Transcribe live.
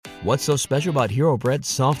What's so special about Hero Bread's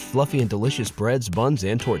soft, fluffy, and delicious breads, buns,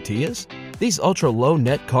 and tortillas? These ultra-low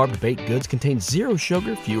net-carb baked goods contain zero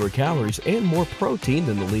sugar, fewer calories, and more protein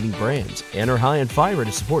than the leading brands, and are high in fiber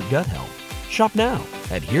to support gut health. Shop now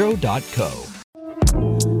at hero.co.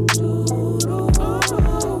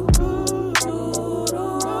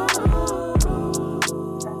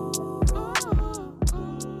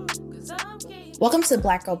 Welcome to the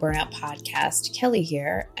Black Girl Burnout Podcast. Kelly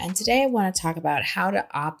here, and today I want to talk about how to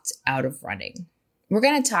opt out of running. We're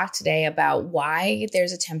going to talk today about why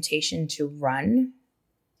there's a temptation to run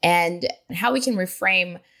and how we can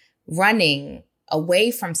reframe running away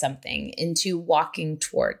from something into walking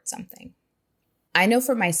toward something. I know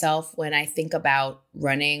for myself, when I think about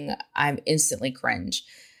running, I'm instantly cringe.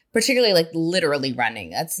 Particularly like literally running.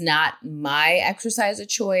 That's not my exercise of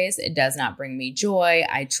choice. It does not bring me joy.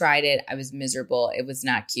 I tried it. I was miserable. It was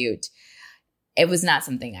not cute. It was not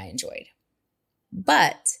something I enjoyed.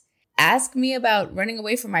 But ask me about running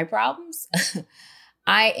away from my problems.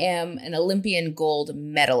 I am an Olympian gold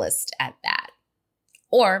medalist at that.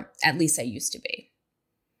 Or at least I used to be.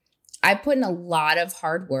 I put in a lot of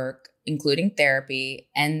hard work, including therapy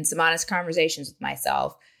and some honest conversations with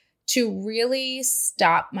myself, to really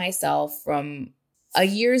stop myself from a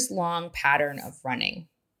years-long pattern of running.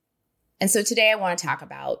 And so today I want to talk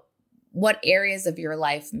about what areas of your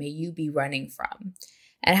life may you be running from,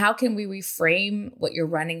 and how can we reframe what you're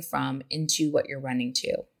running from into what you're running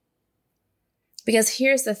to. Because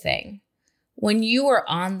here's the thing, when you are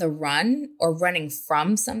on the run or running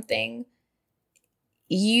from something,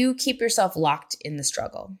 you keep yourself locked in the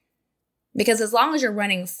struggle. Because as long as you're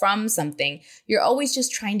running from something, you're always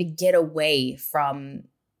just trying to get away from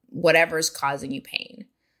whatever's causing you pain.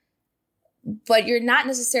 But you're not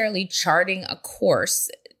necessarily charting a course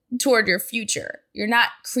toward your future. You're not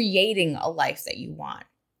creating a life that you want.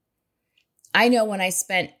 I know when I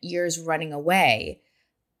spent years running away,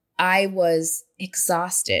 I was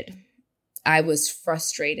exhausted, I was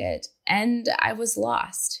frustrated, and I was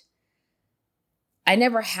lost. I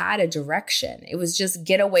never had a direction. It was just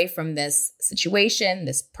get away from this situation,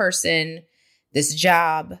 this person, this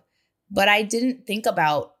job. But I didn't think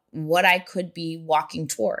about what I could be walking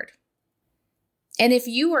toward. And if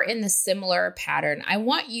you are in the similar pattern, I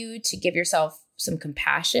want you to give yourself some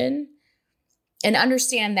compassion and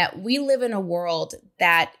understand that we live in a world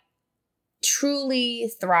that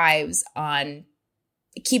truly thrives on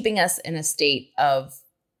keeping us in a state of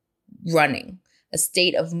running, a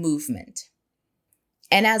state of movement.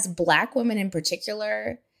 And as Black women in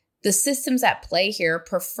particular, the systems at play here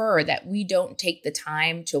prefer that we don't take the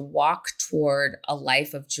time to walk toward a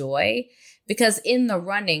life of joy, because in the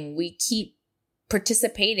running, we keep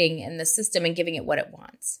participating in the system and giving it what it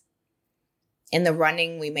wants. In the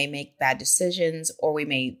running, we may make bad decisions, or we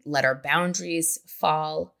may let our boundaries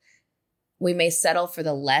fall. We may settle for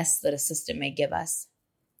the less that a system may give us.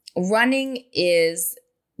 Running is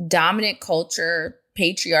dominant culture,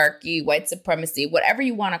 patriarchy, white supremacy, whatever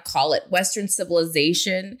you want to call it, Western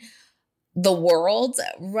civilization, the world.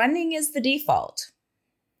 Running is the default.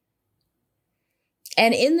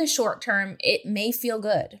 And in the short term, it may feel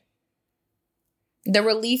good. The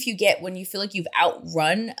relief you get when you feel like you've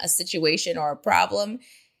outrun a situation or a problem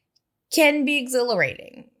can be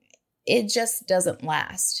exhilarating. It just doesn't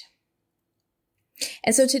last.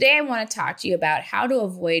 And so today I want to talk to you about how to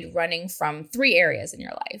avoid running from 3 areas in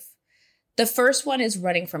your life. The first one is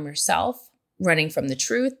running from yourself, running from the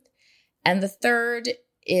truth, and the third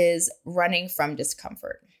is running from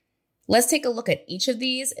discomfort. Let's take a look at each of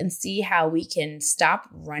these and see how we can stop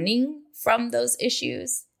running from those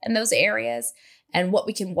issues and those areas and what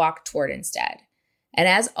we can walk toward instead. And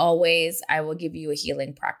as always, I will give you a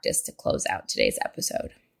healing practice to close out today's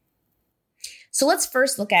episode. So let's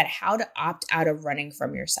first look at how to opt out of running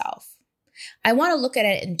from yourself. I want to look at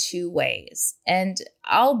it in 2 ways, and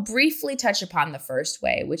I'll briefly touch upon the first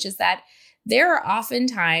way, which is that there are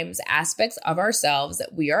oftentimes aspects of ourselves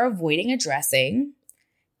that we are avoiding addressing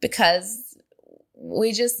because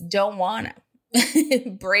we just don't want to.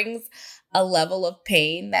 It brings a level of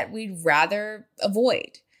pain that we'd rather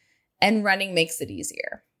avoid, and running makes it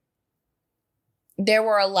easier. There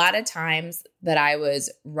were a lot of times that I was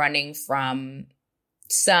running from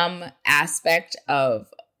some aspect of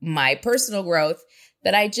my personal growth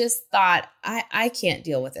that I just thought, I can't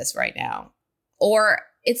deal with this right now. Or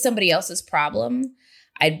it's somebody else's problem.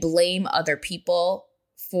 I'd blame other people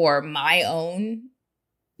for my own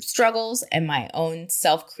struggles and my own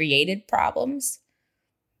self-created problems.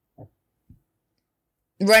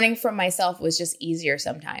 Running from myself was just easier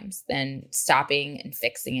sometimes than stopping and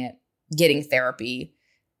fixing it, getting therapy,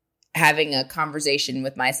 having a conversation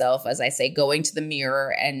with myself, as I say, going to the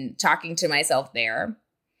mirror and talking to myself there.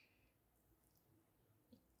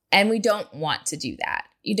 And we don't want to do that.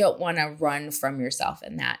 You don't want to run from yourself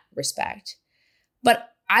in that respect. But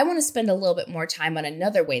I want to spend a little bit more time on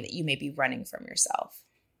another way that you may be running from yourself.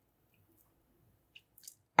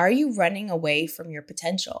 Are you running away from your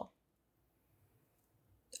potential?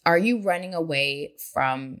 Are you running away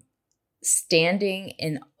from standing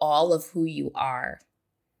in all of who you are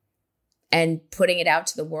and putting it out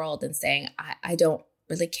to the world and saying, I don't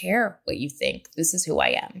really care what you think. This is who I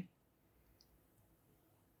am.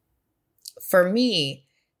 For me,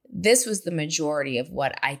 this was the majority of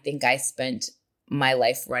what I think I spent my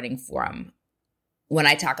life running from when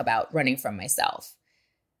I talk about running from myself.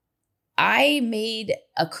 I made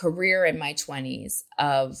a career in my 20s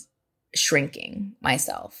of shrinking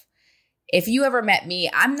myself. If you ever met me,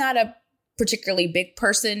 I'm not a particularly big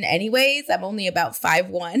person anyways. I'm only about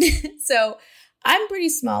 5'1". So I'm pretty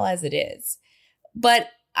small as it is. But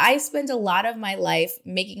I spent a lot of my life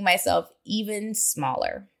making myself even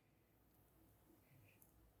smaller.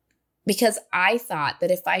 Because I thought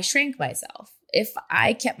that if I shrank myself, if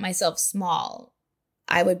I kept myself small,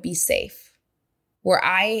 I would be safe. Where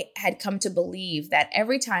I had come to believe that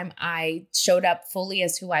every time I showed up fully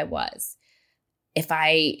as who I was, if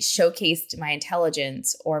I showcased my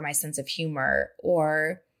intelligence or my sense of humor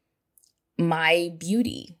or my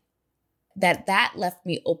beauty, that left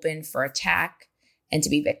me open for attack and to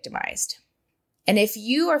be victimized. And if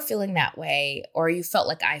you are feeling that way, or you felt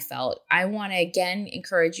like I felt, I want to again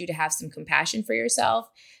encourage you to have some compassion for yourself,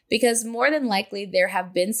 because more than likely there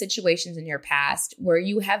have been situations in your past where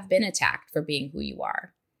you have been attacked for being who you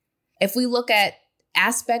are. If we look at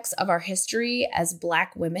aspects of our history as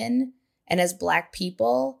Black women and as Black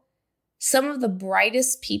people, some of the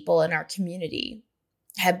brightest people in our community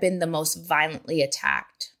have been the most violently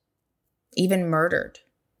attacked, even murdered.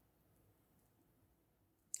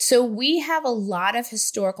 So we have a lot of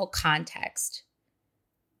historical context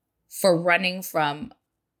for running from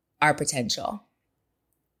our potential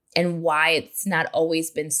and why it's not always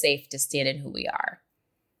been safe to stand in who we are.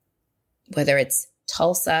 Whether it's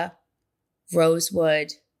Tulsa,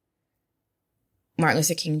 Rosewood, Martin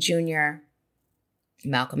Luther King Jr.,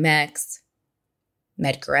 Malcolm X,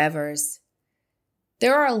 Medgar Evers.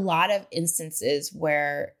 There are a lot of instances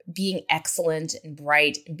where being excellent and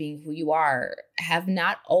bright and being who you are have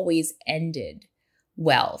not always ended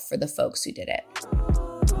well for the folks who did it.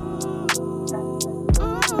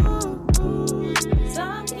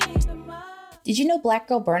 Did you know Black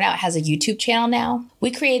Girl Burnout has a YouTube channel now?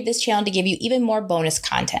 We created this channel to give you even more bonus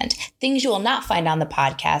content, things you will not find on the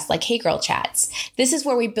podcast, like Hey Girl Chats. This is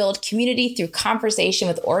where we build community through conversation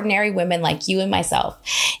with ordinary women like you and myself.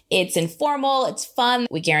 It's informal, it's fun.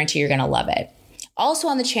 We guarantee you're going to love it. Also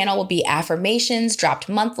on the channel will be affirmations dropped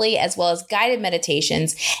monthly, as well as guided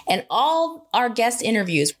meditations and all our guest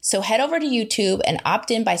interviews. So head over to YouTube and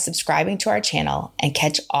opt in by subscribing to our channel and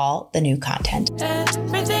catch all the new content.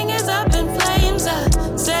 Everything is up in flames. I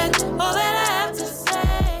said all that I have to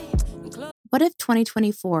say. What if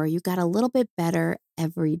 2024 you got a little bit better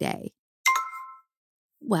every day?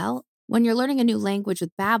 Well, when you're learning a new language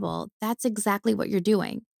with Babbel, that's exactly what you're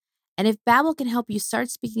doing. And if Babbel can help you start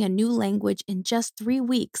speaking a new language in just 3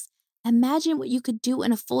 weeks, imagine what you could do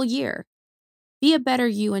in a full year. Be a better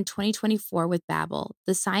you in 2024 with Babbel,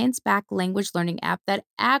 the science-backed language learning app that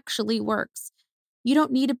actually works. You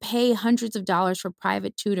don't need to pay hundreds of dollars for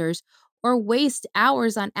private tutors or waste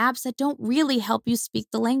hours on apps that don't really help you speak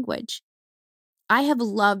the language. I have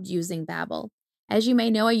loved using Babbel. As you may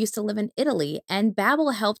know, I used to live in Italy, and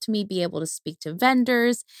Babbel helped me be able to speak to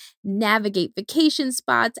vendors, navigate vacation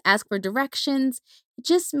spots, ask for directions. It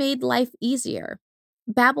just made life easier.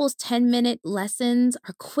 Babbel's 10-minute lessons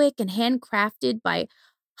are quick and handcrafted by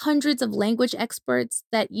hundreds of language experts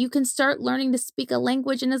that you can start learning to speak a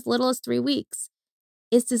language in as little as 3 weeks.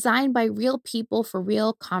 It's designed by real people for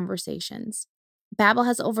real conversations. Babbel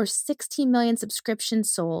has over 16 million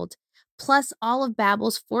subscriptions sold. Plus, all of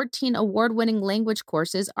Babbel's 14 award-winning language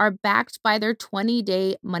courses are backed by their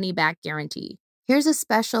 20-day money-back guarantee. Here's a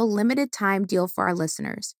special limited-time deal for our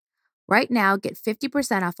listeners. Right now, get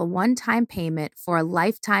 50% off a one-time payment for a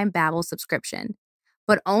lifetime Babbel subscription,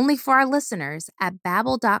 but only for our listeners at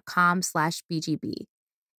babbel.com/BGB.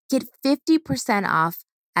 Get 50% off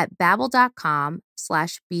at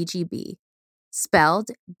babbel.com/BGB,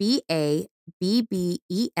 spelled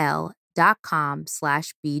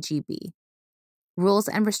BABBEL.com/BGB. Rules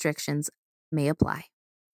and restrictions may apply.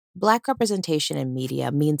 Black representation in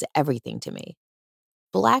media means everything to me.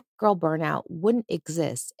 Black girl burnout wouldn't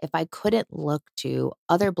exist if I couldn't look to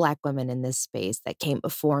other Black women in this space that came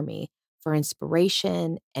before me for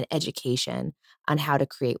inspiration and education on how to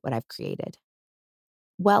create what I've created.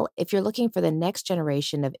 Well, if you're looking for the next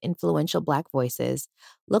generation of influential Black voices,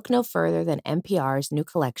 look no further than NPR's new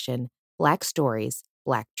collection, Black Stories,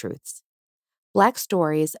 Black Truths. Black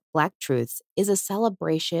Stories, Black Truths is a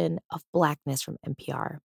celebration of Blackness from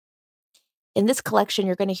NPR. In this collection,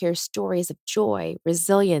 you're going to hear stories of joy,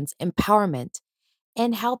 resilience, empowerment,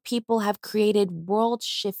 and how people have created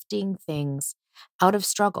world-shifting things out of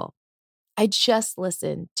struggle. I just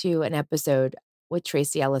listened to an episode with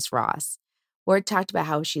Tracee Ellis Ross, where it talked about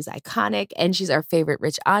how she's iconic and she's our favorite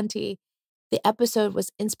rich auntie. The episode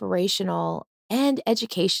was inspirational and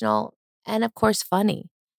educational and, of course, funny.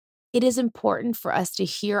 It is important for us to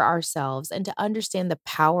hear ourselves and to understand the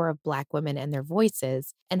power of Black women and their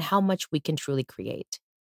voices and how much we can truly create.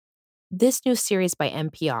 This new series by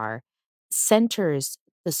NPR centers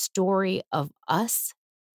the story of us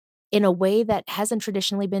in a way that hasn't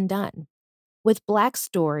traditionally been done. With Black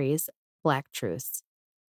Stories, Black Truths,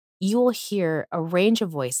 you will hear a range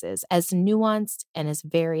of voices as nuanced and as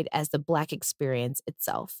varied as the Black experience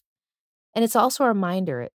itself. And it's also a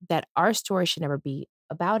reminder that our story should never be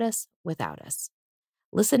about us without us.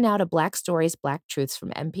 Listen now to Black Stories, Black Truths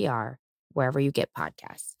from NPR, wherever you get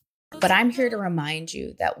podcasts. But I'm here to remind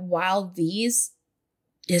you that while these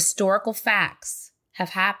historical facts have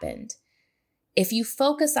happened, if you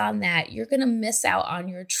focus on that, you're going to miss out on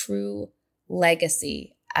your true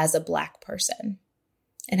legacy as a Black person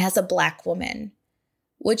and as a Black woman,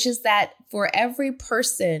 which is that for every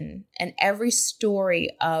person and every story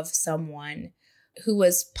of someone who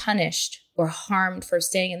was punished or harmed for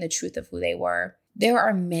staying in the truth of who they were, there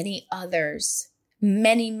are many others,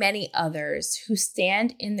 many others who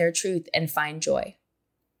stand in their truth and find joy.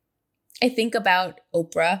 I think about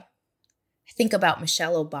Oprah. I think about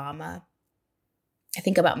Michelle Obama. I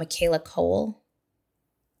think about Michaela Cole.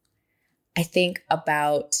 I think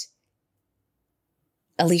about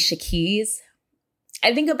Alicia Keys.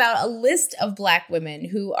 I think about a list of Black women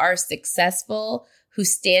who are successful, who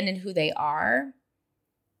stand in who they are,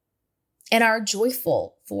 and are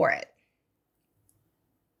joyful for it.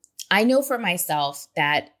 I know for myself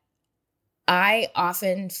that I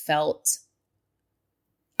often felt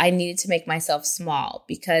I needed to make myself small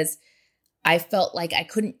because I felt like I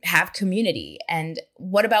couldn't have community. And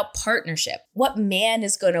what about partnership? What man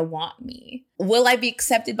is going to want me? Will I be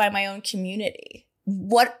accepted by my own community?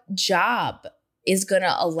 What job is going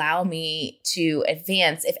to allow me to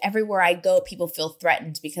advance if everywhere I go, people feel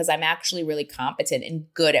threatened because I'm actually really competent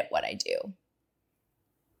and good at what I do?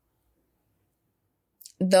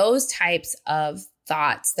 Those types of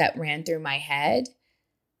thoughts that ran through my head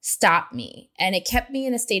stopped me, and it kept me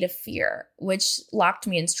in a state of fear, which locked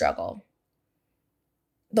me in struggle.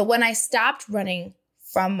 But when I stopped running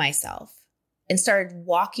from myself and started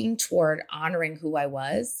walking toward honoring who I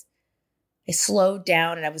was, I slowed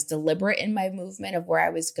down and I was deliberate in my movement of where I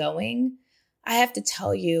was going. I have to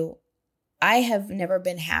tell you, I have never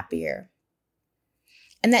been happier.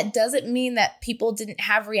 And that doesn't mean that people didn't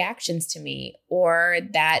have reactions to me or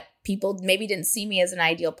that people maybe didn't see me as an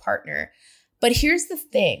ideal partner. But here's the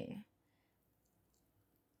thing.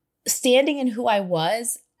 Standing in who I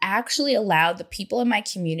was actually allowed the people in my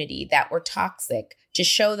community that were toxic to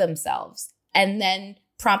show themselves and then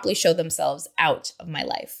promptly show themselves out of my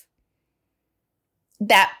life.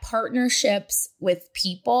 That partnerships with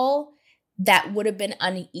people that would have been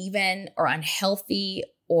uneven or unhealthy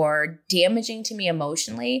or damaging to me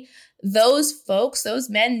emotionally, those folks, those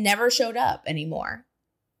men never showed up anymore.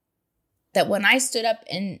 That when I stood up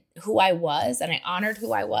in who I was and I honored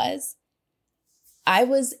who I was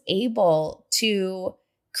able to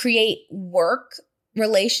create work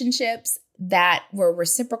relationships that were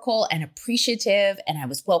reciprocal and appreciative, and I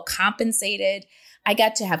was well compensated. I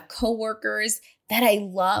got to have coworkers that I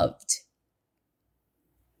loved.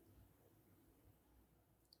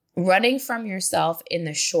 Running from yourself in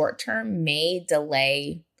the short term may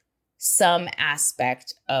delay some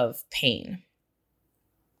aspect of pain,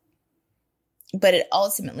 but it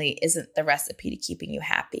ultimately isn't the recipe to keeping you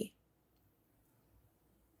happy.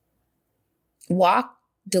 Walk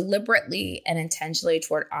deliberately and intentionally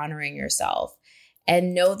toward honoring yourself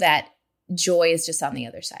and know that joy is just on the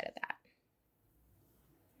other side of that.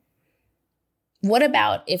 What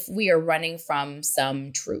about if we are running from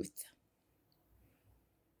some truth?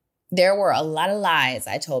 There were a lot of lies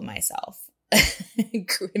I told myself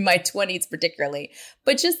in my 20s particularly,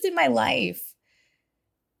 but just in my life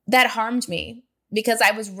that harmed me because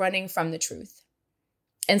I was running from the truth.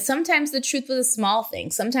 And sometimes the truth was a small thing.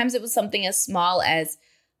 Sometimes it was something as small as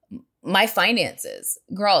my finances.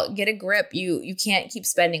 Girl, get a grip. You can't keep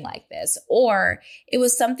spending like this. Or it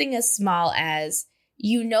was something as small as,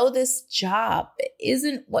 this job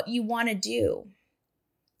isn't what you want to do.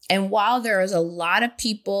 And while there is a lot of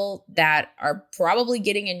people that are probably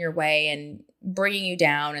getting in your way and bringing you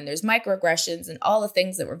down, and there's microaggressions and all the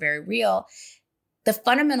things that were very real, the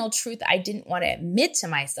fundamental truth I didn't want to admit to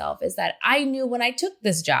myself is that I knew when I took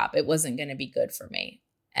this job, it wasn't going to be good for me.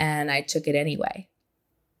 And I took it anyway.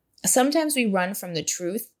 Sometimes we run from the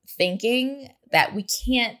truth thinking that we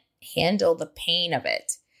can't handle the pain of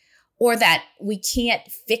it, or that we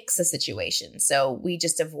can't fix a situation, so we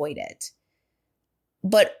just avoid it.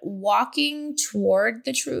 But walking toward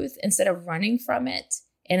the truth instead of running from it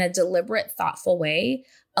in a deliberate, thoughtful way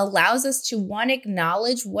allows us to, one,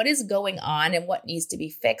 acknowledge what is going on and what needs to be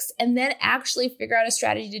fixed, and then actually figure out a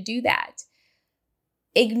strategy to do that.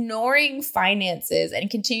 Ignoring finances and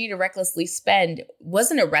continue to recklessly spend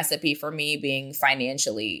wasn't a recipe for me being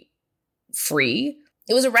financially free.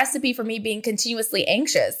 It was a recipe for me being continuously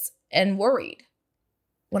anxious and worried.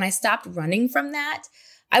 When I stopped running from that,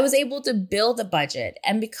 I was able to build a budget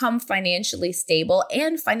and become financially stable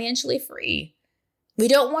and financially free. We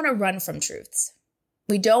don't want to run from truths.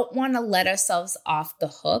 We don't want to let ourselves off the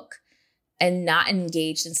hook and not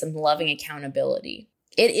engage in some loving accountability.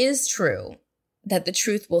 It is true that the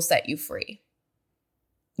truth will set you free,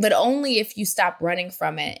 but only if you stop running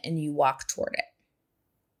from it and you walk toward it.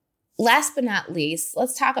 Last but not least,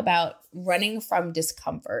 let's talk about running from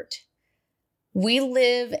discomfort. We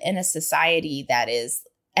live in a society that is,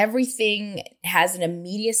 everything has an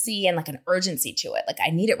immediacy and like an urgency to it. Like, I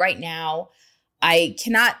need it right now. I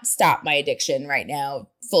cannot stop my addiction right now.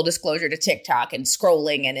 Full disclosure to TikTok and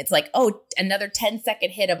scrolling. And it's like, oh, another 10-second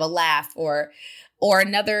hit of a laugh or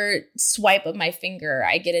another swipe of my finger.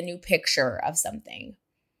 I get a new picture of something.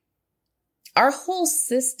 Our whole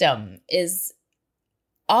system is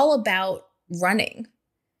all about running.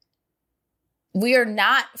 We are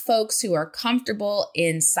not folks who are comfortable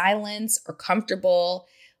in silence or comfortable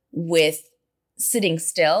with sitting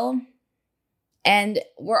still. And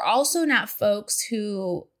we're also not folks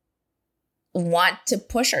who want to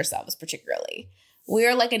push ourselves particularly. We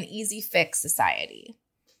are like an easy fix society.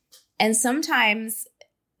 And sometimes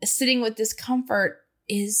sitting with discomfort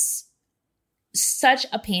is such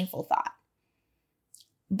a painful thought.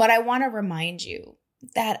 But I want to remind you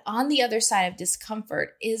that on the other side of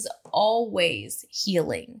discomfort is always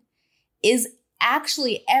healing, is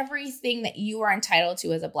actually everything that you are entitled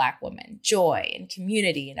to as a Black woman: joy and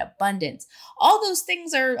community and abundance. All those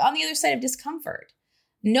things are on the other side of discomfort.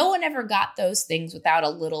 No one ever got those things without a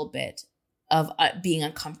little bit of being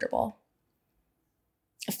uncomfortable.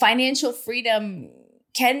 Financial freedom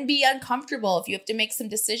can be uncomfortable if you have to make some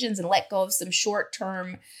decisions and let go of some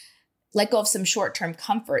short-term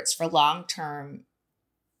comforts for long-term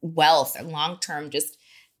wealth and long-term just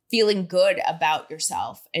feeling good about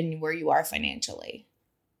yourself and where you are financially.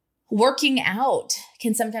 Working out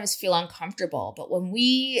can sometimes feel uncomfortable, but when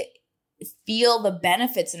we feel the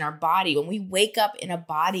benefits in our body, when we wake up in a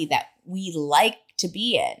body that we like to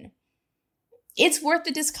be in, it's worth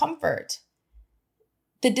the discomfort.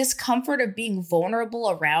 The discomfort of being vulnerable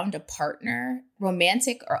around a partner,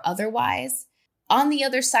 romantic or otherwise. On the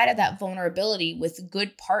other side of that vulnerability with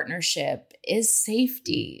good partnership is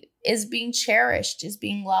safety, is being cherished, is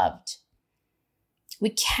being loved.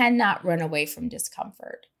 We cannot run away from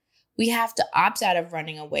discomfort. We have to opt out of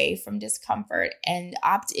running away from discomfort and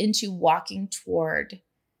opt into walking toward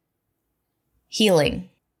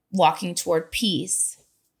healing, walking toward peace,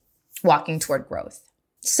 walking toward growth.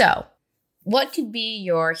 So, what could be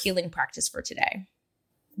your healing practice for today?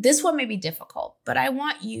 This one may be difficult, but I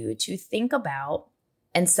want you to think about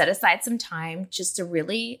and set aside some time just to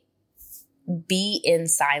really be in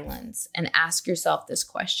silence and ask yourself this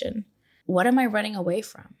question: what am I running away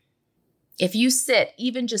from? If you sit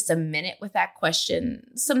even just a minute with that question,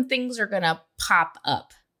 some things are going to pop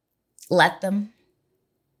up. Let them.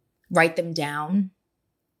 Write them down.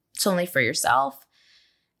 It's only for yourself.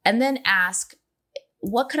 And then ask,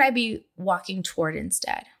 what could I be walking toward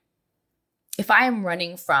instead? If I am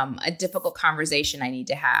running from a difficult conversation I need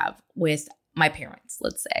to have with my parents,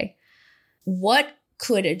 let's say, what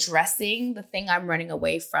could addressing the thing I'm running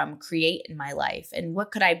away from create in my life? And what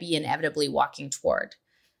could I be inevitably walking toward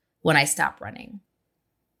when I stop running?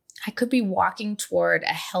 I could be walking toward a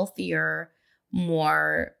healthier,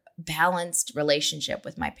 more balanced relationship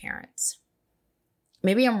with my parents.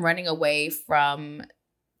 Maybe I'm running away from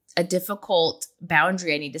a difficult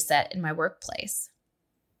boundary I need to set in my workplace.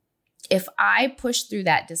 If I push through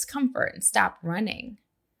that discomfort and stop running,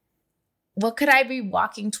 What could I be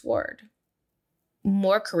walking toward?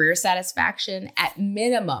 More career satisfaction, at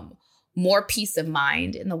minimum, more peace of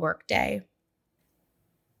mind in the workday.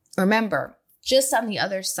 Remember, just on the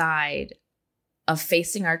other side of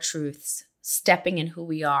facing our truths, stepping in who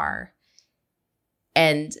we are,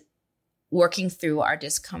 and working through our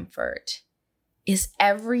discomfort is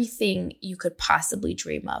everything you could possibly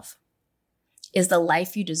dream of. Is the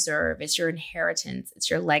life you deserve. It's your inheritance. It's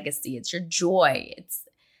your legacy. It's your joy. It's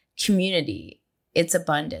community. It's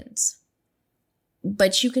abundance.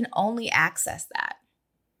 But you can only access that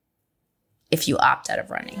if you opt out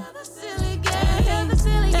of running.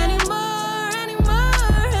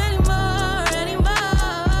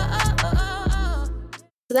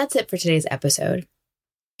 So that's it for today's episode.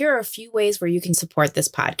 Here are a few ways where you can support this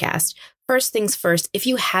podcast. First things first, if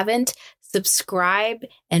you haven't, subscribe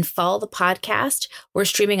and follow the podcast. We're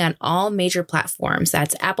streaming on all major platforms.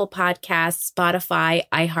 That's Apple Podcasts, Spotify,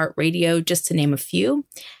 iHeartRadio, just to name a few.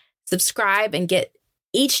 Subscribe and get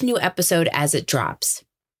each new episode as it drops.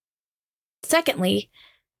 Secondly,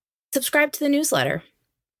 subscribe to the newsletter.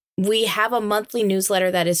 We have a monthly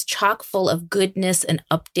newsletter that is chock full of goodness and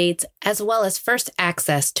updates, as well as first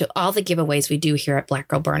access to all the giveaways we do here at Black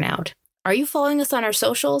Girl Burnout. Are you following us on our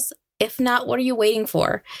socials? If not, what are you waiting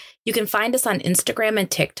for? You can find us on Instagram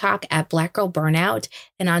and TikTok at Black Girl Burnout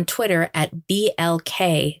and on Twitter at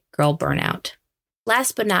BLK Girl Burnout.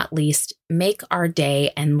 Last but not least, make our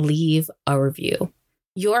day and leave a review.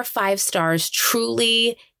 Your 5 stars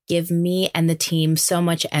truly give me and the team so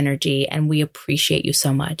much energy, and we appreciate you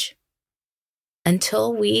so much.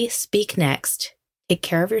 Until we speak next, take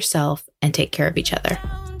care of yourself and take care of each other.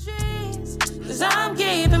 'Cause I'm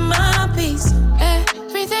keeping my peace.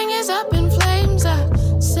 Everything is up in flames.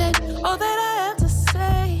 I said all that I have to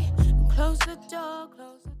say. Close the door,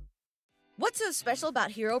 close the door. What's so special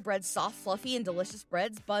about Hero Bread's soft, fluffy, and delicious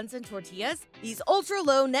breads, buns, and tortillas? These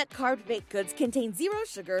ultra-low net-carb baked goods contain 0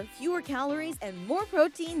 sugar, fewer calories, and more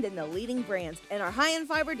protein than the leading brands, and are high in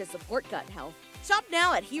fiber to support gut health. Shop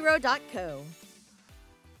now at Hero.co.